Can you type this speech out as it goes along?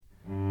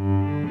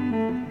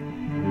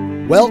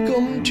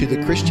Welcome to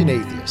The Christian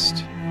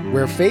Atheist,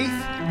 where faith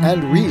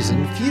and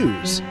reason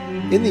fuse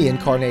in the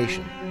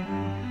Incarnation.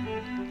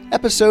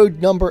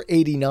 Episode number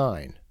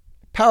 89,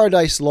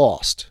 Paradise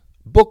Lost,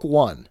 Book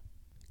 1,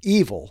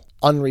 Evil,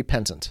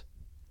 Unrepentant.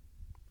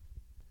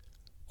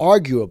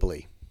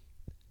 Arguably,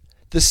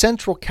 the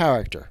central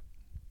character,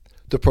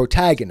 the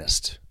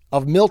protagonist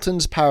of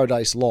Milton's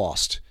Paradise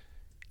Lost,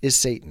 is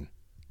Satan.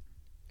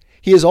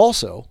 He is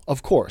also,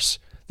 of course,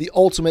 the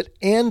ultimate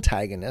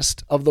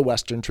antagonist of the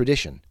Western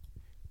tradition,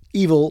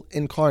 evil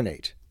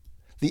incarnate,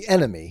 the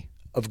enemy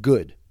of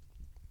good.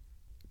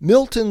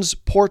 Milton's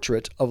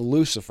portrait of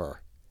Lucifer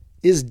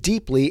is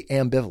deeply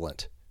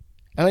ambivalent,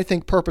 and I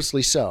think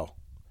purposely so.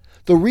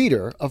 The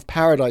reader of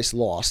Paradise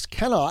Lost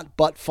cannot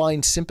but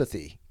find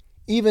sympathy,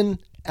 even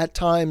at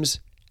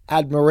times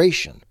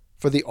admiration,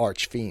 for the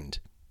arch-fiend.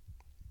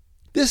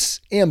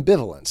 This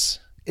ambivalence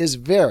is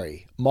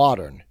very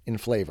modern in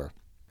flavor,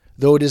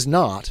 though it is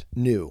not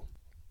new.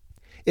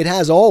 It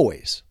has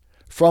always,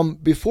 from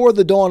before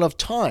the dawn of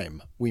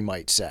time, we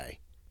might say,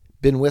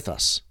 been with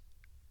us.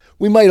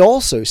 We might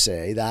also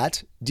say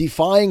that,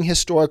 defying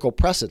historical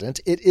precedent,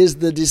 it is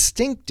the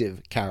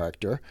distinctive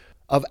character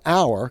of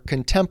our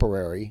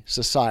contemporary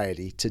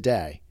society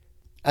today,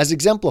 as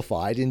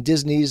exemplified in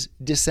Disney's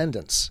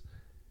Descendants,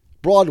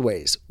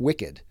 Broadway's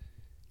Wicked,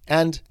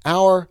 and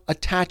our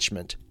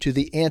attachment to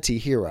the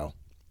anti-hero.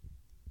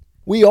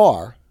 We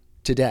are,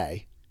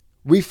 today,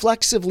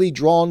 reflexively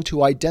drawn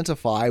to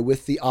identify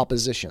with the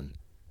opposition,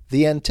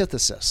 the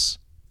antithesis,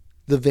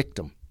 the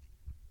victim.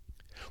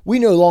 We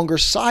no longer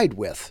side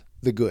with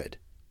the good.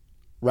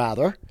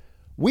 Rather,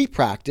 we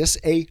practice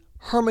a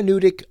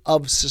hermeneutic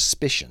of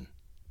suspicion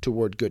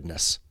toward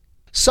goodness,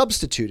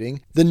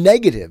 substituting the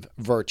negative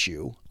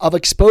virtue of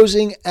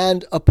exposing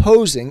and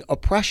opposing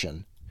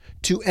oppression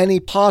to any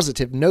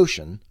positive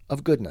notion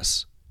of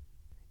goodness.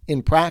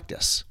 In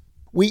practice,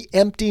 we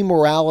empty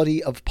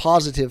morality of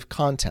positive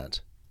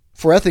content,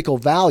 for ethical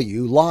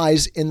value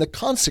lies in the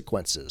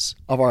consequences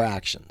of our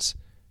actions,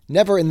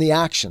 never in the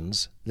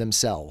actions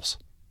themselves.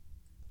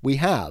 We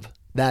have,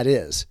 that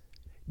is,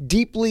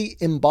 deeply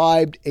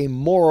imbibed a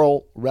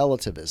moral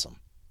relativism,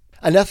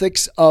 an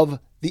ethics of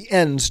the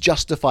ends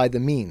justify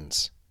the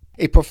means,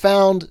 a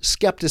profound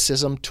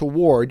skepticism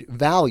toward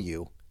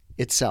value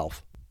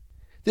itself.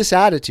 This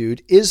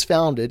attitude is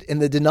founded in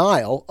the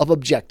denial of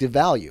objective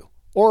value,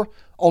 or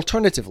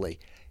alternatively,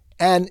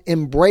 an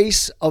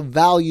embrace of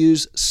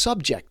value's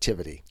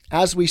subjectivity,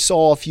 as we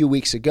saw a few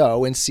weeks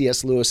ago in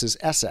C.S. Lewis's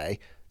essay,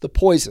 The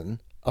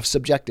Poison of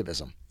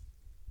Subjectivism.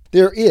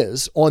 There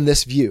is, on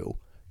this view,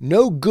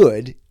 no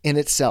good in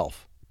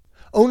itself,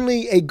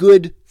 only a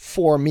good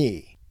for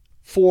me,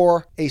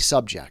 for a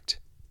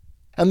subject.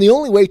 And the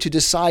only way to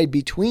decide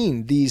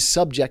between these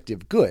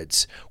subjective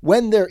goods,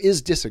 when there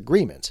is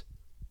disagreement,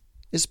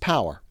 is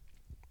power.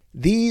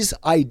 These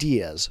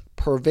ideas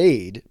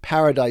pervade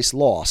Paradise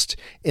Lost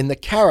in the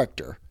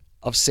character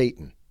of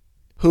Satan,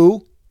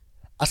 who,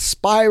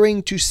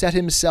 aspiring to set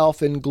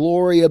himself in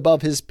glory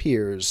above his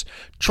peers,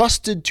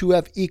 trusted to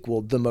have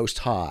equaled the Most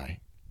High.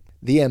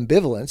 The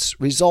ambivalence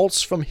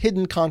results from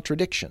hidden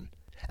contradiction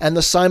and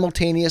the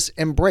simultaneous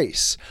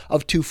embrace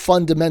of two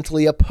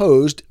fundamentally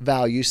opposed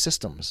value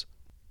systems.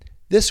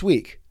 This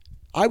week,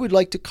 I would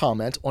like to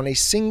comment on a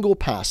single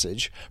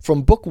passage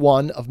from Book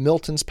 1 of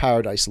Milton's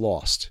Paradise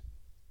Lost.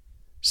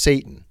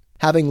 Satan,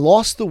 having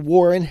lost the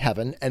war in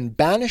heaven and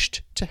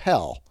banished to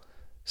hell,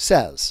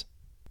 says,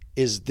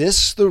 "Is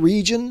this the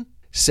region?"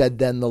 said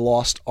then the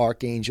lost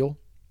archangel.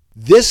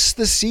 "This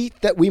the seat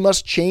that we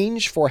must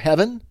change for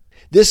heaven?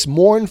 This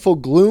mournful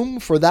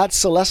gloom for that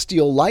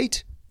celestial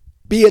light?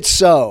 Be it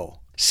so,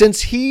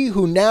 since he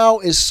who now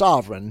is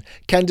sovereign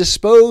can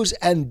dispose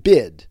and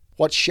bid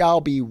what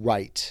shall be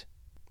right.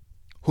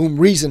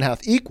 Whom reason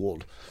hath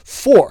equaled,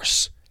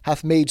 force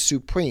hath made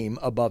supreme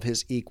above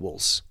his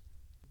equals.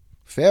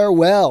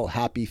 Farewell,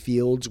 happy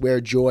fields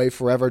where joy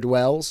forever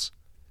dwells.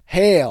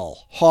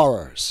 Hail,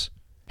 horrors!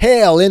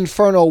 Hail,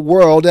 infernal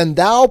world, and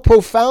thou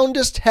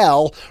profoundest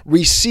hell,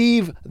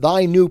 receive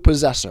thy new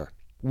possessor,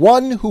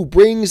 one who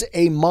brings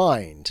a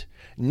mind,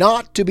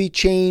 not to be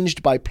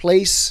changed by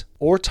place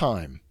or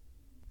time.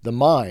 The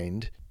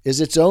mind is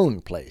its own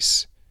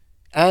place,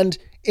 and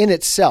in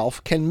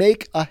itself can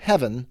make a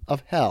heaven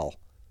of hell,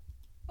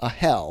 a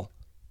hell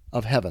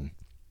of heaven.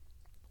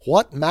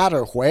 What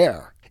matter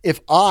where, if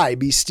I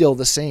be still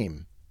the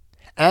same,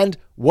 and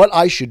what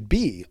I should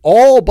be,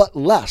 all but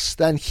less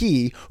than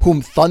he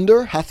whom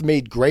thunder hath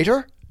made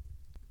greater?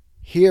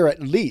 Here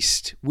at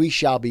least we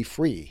shall be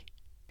free.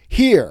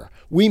 Here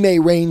we may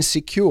reign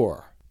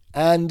secure,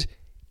 and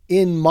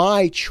in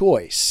my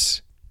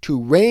choice,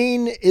 to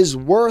reign is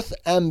worth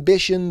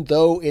ambition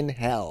though in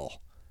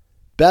hell.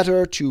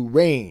 Better to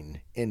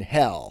reign in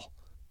hell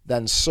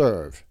than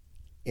serve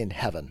in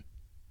heaven.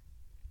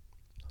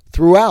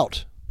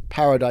 Throughout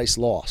Paradise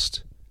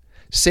Lost,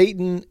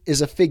 Satan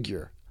is a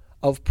figure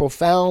of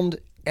profound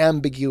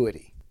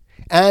ambiguity,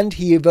 and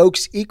he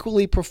evokes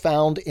equally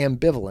profound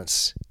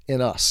ambivalence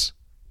in us.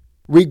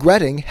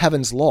 Regretting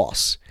heaven's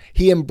loss,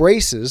 he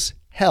embraces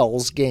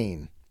hell's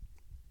gain.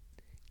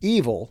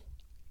 Evil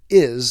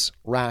is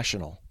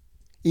rational,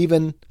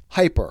 even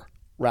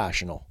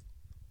hyper-rational.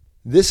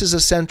 This is a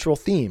central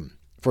theme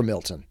for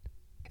Milton.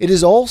 It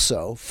is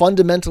also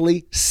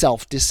fundamentally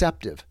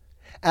self-deceptive,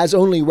 as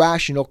only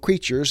rational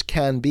creatures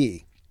can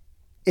be.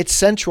 Its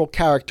central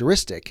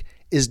characteristic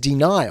is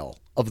denial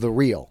of the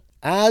real,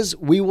 as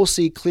we will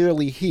see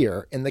clearly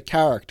here in the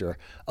character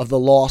of the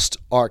lost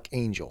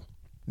archangel.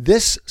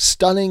 This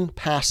stunning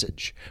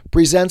passage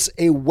presents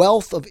a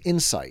wealth of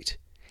insight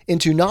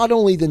into not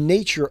only the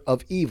nature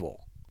of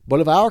evil, but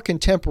of our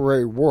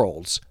contemporary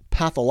world's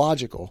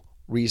pathological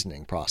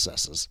reasoning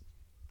processes.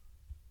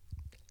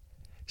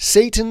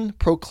 Satan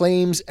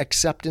proclaims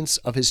acceptance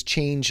of his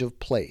change of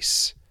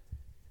place.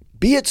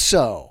 Be it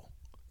so,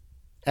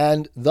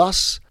 and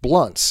thus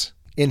blunts,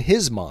 in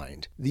his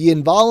mind, the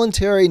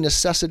involuntary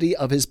necessity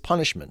of his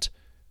punishment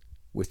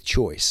with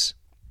choice.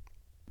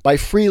 By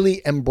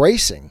freely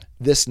embracing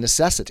this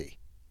necessity,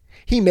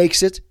 he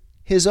makes it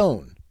his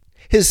own,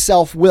 his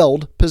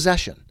self-willed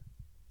possession.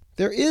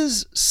 There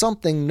is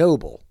something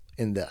noble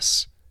in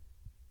this.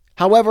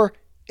 However,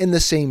 in the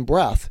same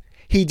breath,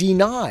 he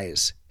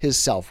denies his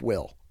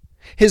self-will,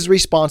 his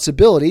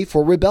responsibility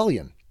for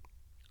rebellion.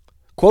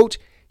 Quote,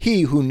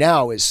 "He who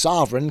now is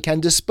sovereign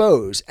can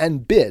dispose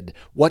and bid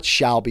what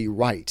shall be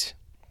right."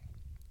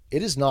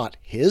 It is not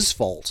his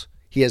fault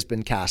he has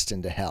been cast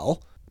into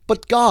hell,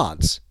 but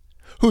God's,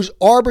 whose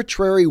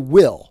arbitrary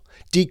will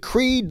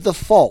decreed the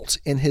fault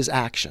in his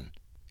action,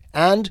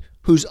 and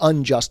whose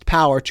unjust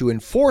power to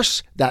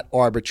enforce that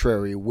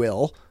arbitrary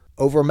will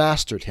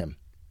overmastered him.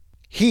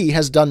 He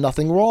has done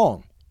nothing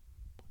wrong,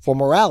 for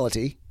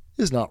morality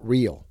is not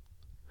real,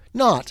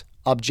 not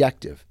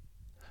objective,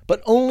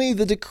 but only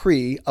the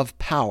decree of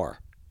power,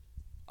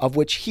 of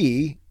which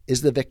he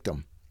is the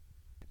victim.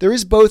 There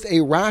is both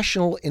a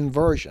rational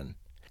inversion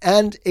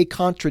and a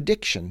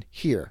contradiction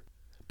here,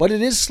 but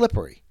it is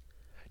slippery,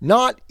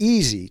 not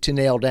easy to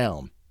nail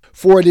down,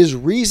 for it is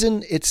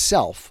reason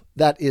itself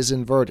that is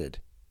inverted,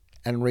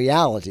 and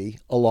reality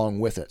along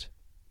with it.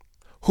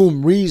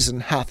 Whom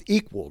reason hath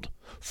equaled,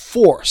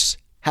 force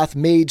hath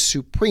made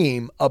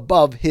supreme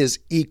above his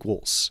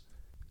equals.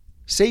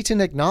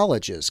 Satan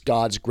acknowledges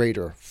God's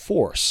greater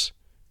force,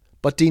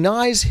 but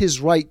denies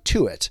his right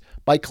to it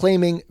by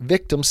claiming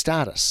victim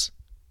status.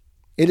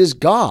 It is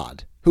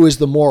God who is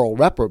the moral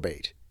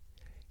reprobate,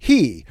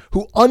 he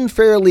who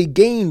unfairly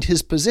gained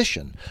his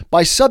position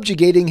by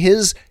subjugating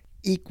his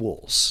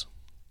equals.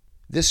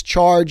 This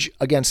charge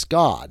against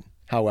God,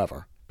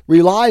 however,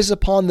 relies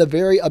upon the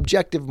very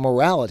objective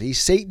morality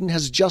Satan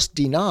has just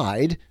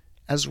denied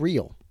as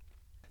real.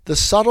 The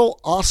subtle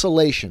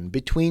oscillation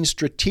between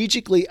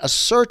strategically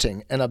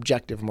asserting an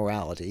objective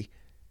morality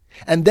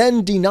and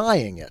then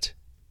denying it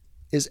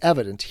is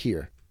evident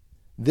here.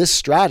 This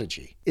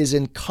strategy is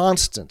in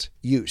constant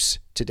use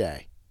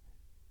today.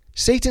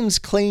 Satan's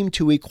claim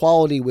to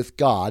equality with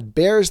God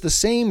bears the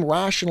same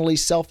rationally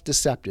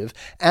self-deceptive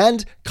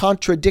and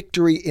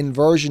contradictory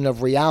inversion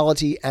of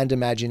reality and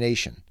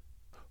imagination.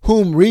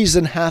 Whom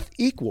reason hath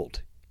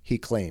equaled, he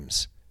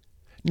claims,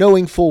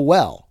 knowing full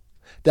well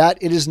that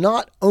it is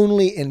not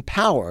only in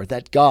power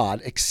that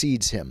God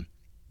exceeds him.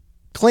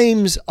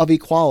 Claims of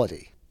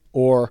equality,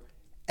 or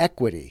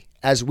equity,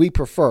 as we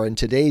prefer in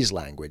today's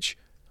language,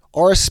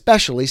 are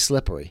especially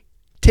slippery,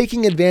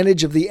 taking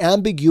advantage of the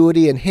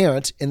ambiguity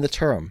inherent in the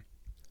term.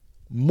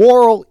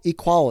 Moral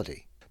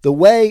equality, the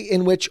way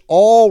in which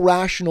all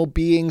rational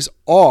beings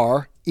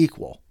are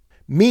equal,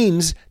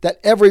 means that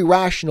every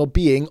rational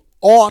being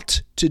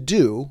ought to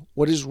do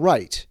what is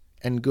right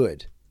and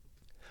good.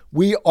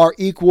 We are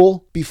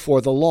equal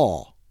before the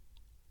law.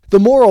 The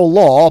moral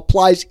law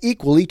applies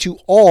equally to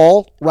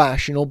all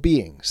rational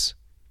beings,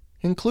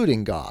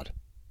 including God.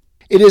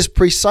 It is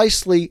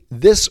precisely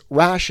this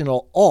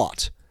rational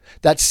ought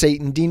that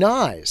Satan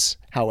denies,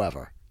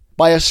 however,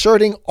 by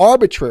asserting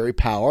arbitrary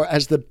power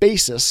as the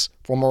basis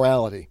for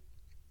morality.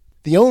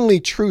 The only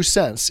true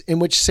sense in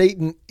which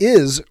Satan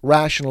is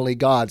rationally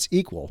God's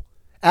equal,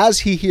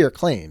 as he here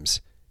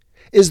claims,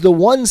 is the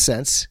one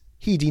sense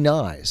he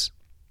denies.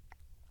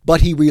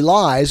 But he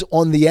relies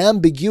on the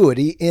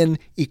ambiguity in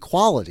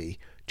equality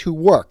to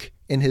work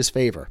in his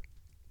favor.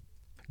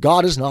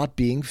 God is not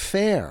being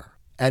fair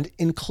and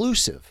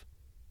inclusive.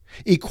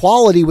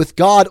 Equality with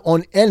God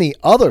on any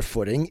other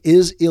footing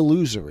is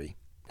illusory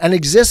and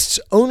exists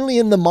only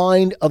in the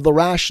mind of the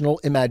rational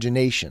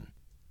imagination.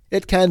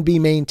 It can be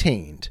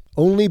maintained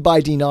only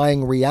by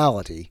denying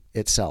reality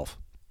itself.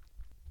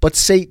 But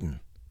Satan,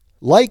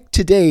 like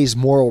today's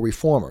moral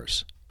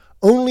reformers,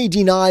 only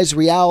denies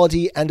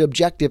reality and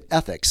objective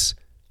ethics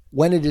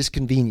when it is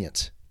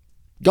convenient.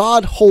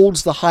 God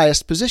holds the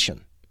highest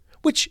position,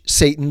 which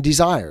Satan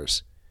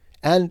desires,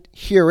 and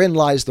herein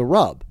lies the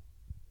rub.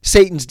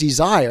 Satan's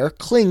desire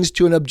clings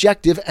to an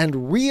objective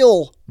and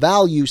real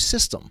value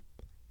system,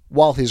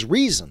 while his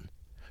reason,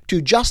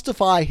 to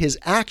justify his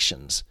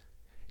actions,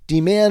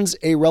 demands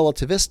a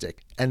relativistic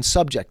and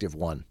subjective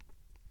one.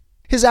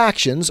 His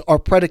actions are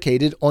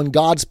predicated on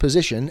God's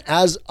position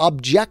as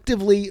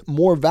objectively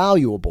more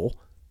valuable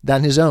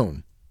than his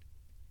own.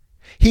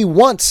 He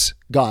wants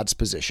God's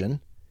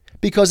position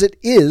because it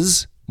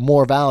is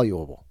more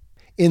valuable.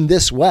 In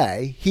this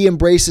way, he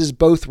embraces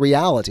both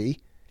reality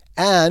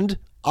and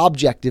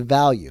objective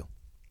value.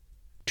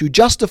 To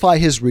justify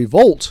his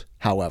revolt,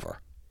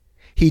 however,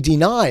 he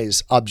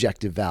denies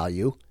objective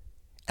value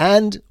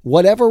and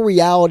whatever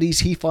realities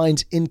he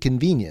finds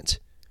inconvenient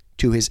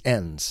to his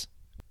ends.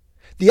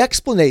 The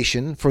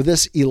explanation for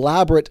this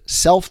elaborate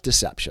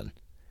self-deception,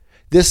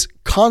 this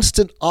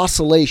constant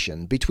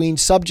oscillation between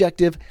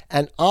subjective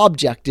and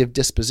objective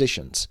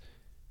dispositions,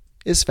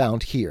 is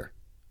found here.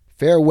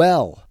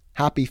 Farewell,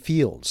 happy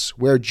fields,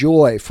 where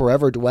joy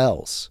forever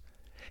dwells.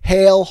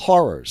 Hail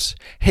horrors,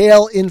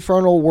 hail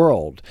infernal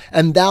world,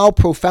 and thou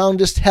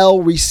profoundest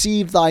hell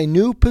receive thy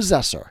new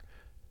possessor,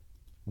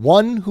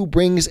 one who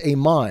brings a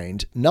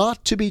mind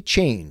not to be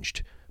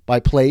changed by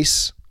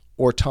place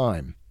or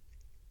time.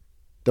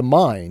 The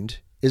mind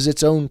is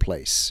its own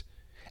place,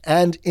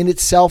 and in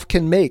itself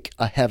can make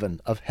a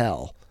heaven of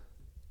hell,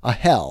 a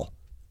hell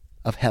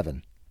of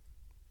heaven.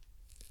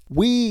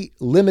 We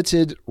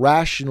limited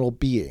rational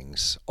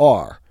beings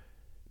are,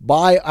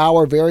 by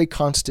our very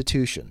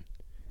constitution,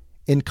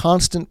 in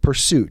constant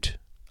pursuit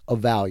of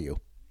value.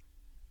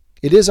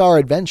 It is our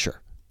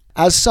adventure.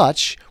 As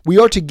such, we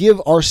are to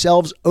give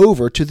ourselves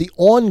over to the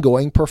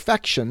ongoing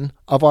perfection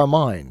of our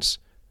minds,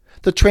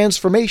 the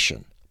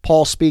transformation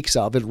Paul speaks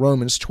of in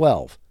Romans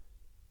 12.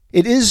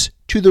 It is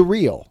to the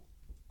real,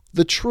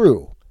 the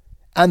true,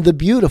 and the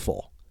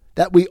beautiful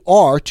that we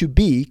are to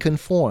be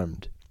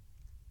conformed.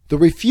 The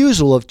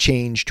refusal of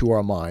change to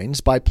our minds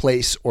by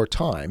place or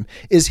time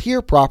is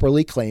here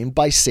properly claimed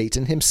by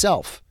Satan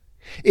himself.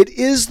 It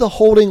is the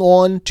holding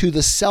on to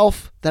the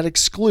self that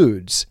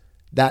excludes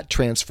that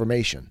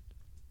transformation.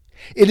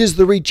 It is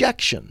the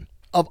rejection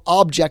of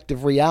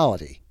objective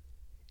reality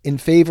in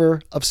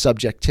favor of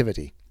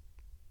subjectivity.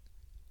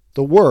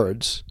 The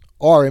words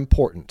are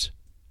important.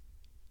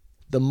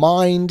 The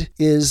mind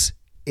is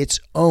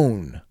its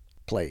own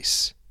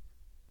place.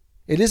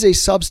 It is a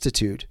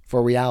substitute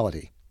for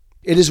reality.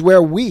 It is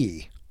where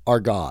we are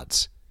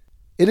gods.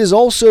 It is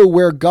also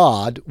where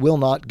God will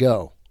not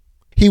go.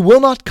 He will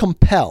not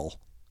compel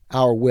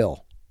our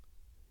will.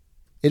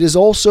 It is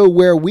also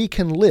where we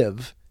can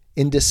live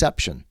in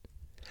deception,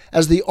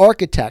 as the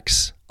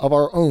architects of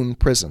our own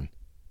prison.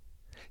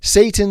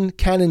 Satan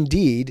can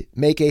indeed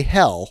make a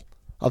hell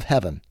of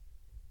heaven,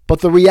 but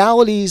the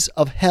realities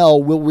of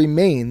hell will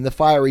remain the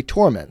fiery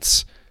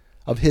torments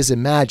of his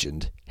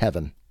imagined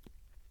heaven.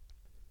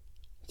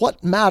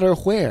 What matter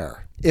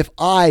where, if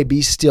I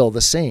be still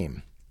the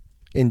same?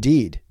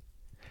 Indeed,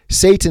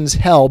 Satan's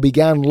hell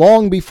began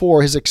long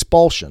before his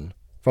expulsion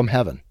from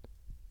heaven.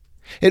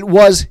 It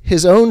was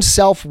his own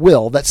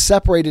self-will that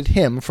separated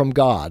him from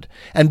God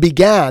and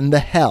began the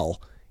hell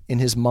in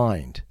his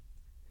mind,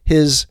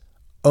 his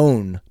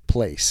own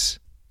place.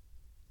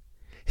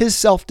 His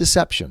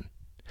self-deception,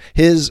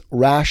 his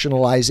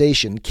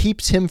rationalization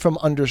keeps him from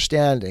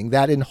understanding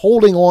that in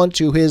holding on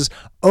to his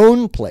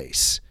own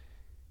place,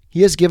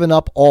 he has given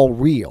up all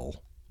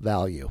real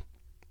value.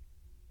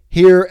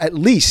 Here at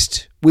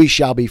least we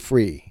shall be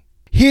free.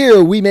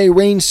 Here we may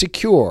reign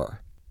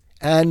secure,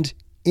 and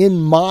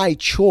in my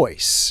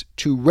choice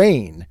to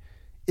reign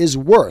is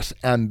worth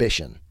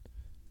ambition,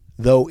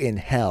 though in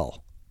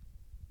hell.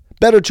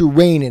 Better to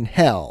reign in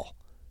hell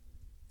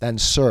than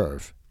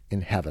serve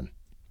in heaven.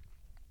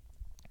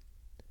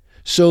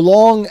 So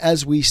long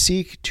as we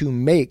seek to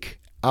make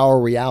our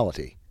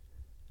reality,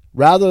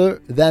 rather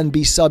than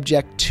be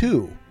subject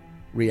to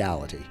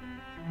reality,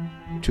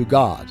 to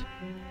God,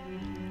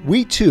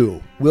 we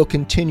too will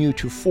continue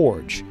to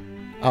forge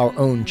our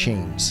own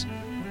chains.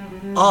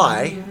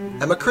 I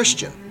am a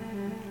Christian,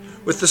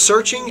 with the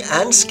searching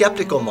and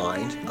skeptical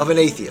mind of an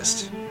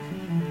atheist.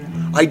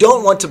 I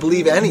don't want to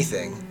believe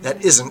anything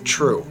that isn't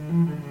true.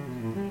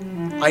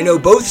 I know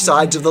both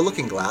sides of the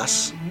looking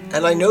glass,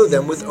 and I know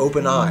them with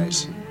open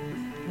eyes.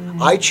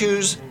 I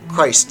choose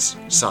Christ's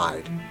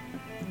side.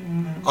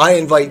 I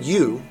invite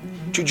you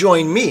to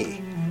join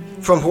me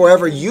from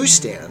wherever you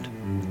stand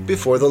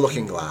before the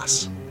looking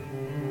glass.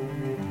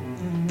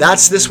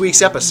 That's this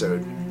week's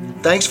episode.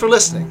 Thanks for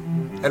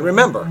listening. And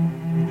remember,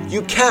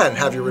 you can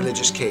have your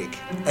religious cake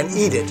and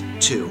eat it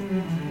too.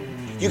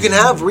 You can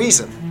have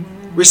reason,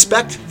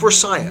 respect for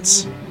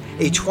science,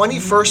 a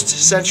 21st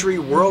century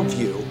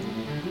worldview,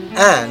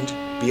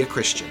 and be a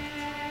Christian.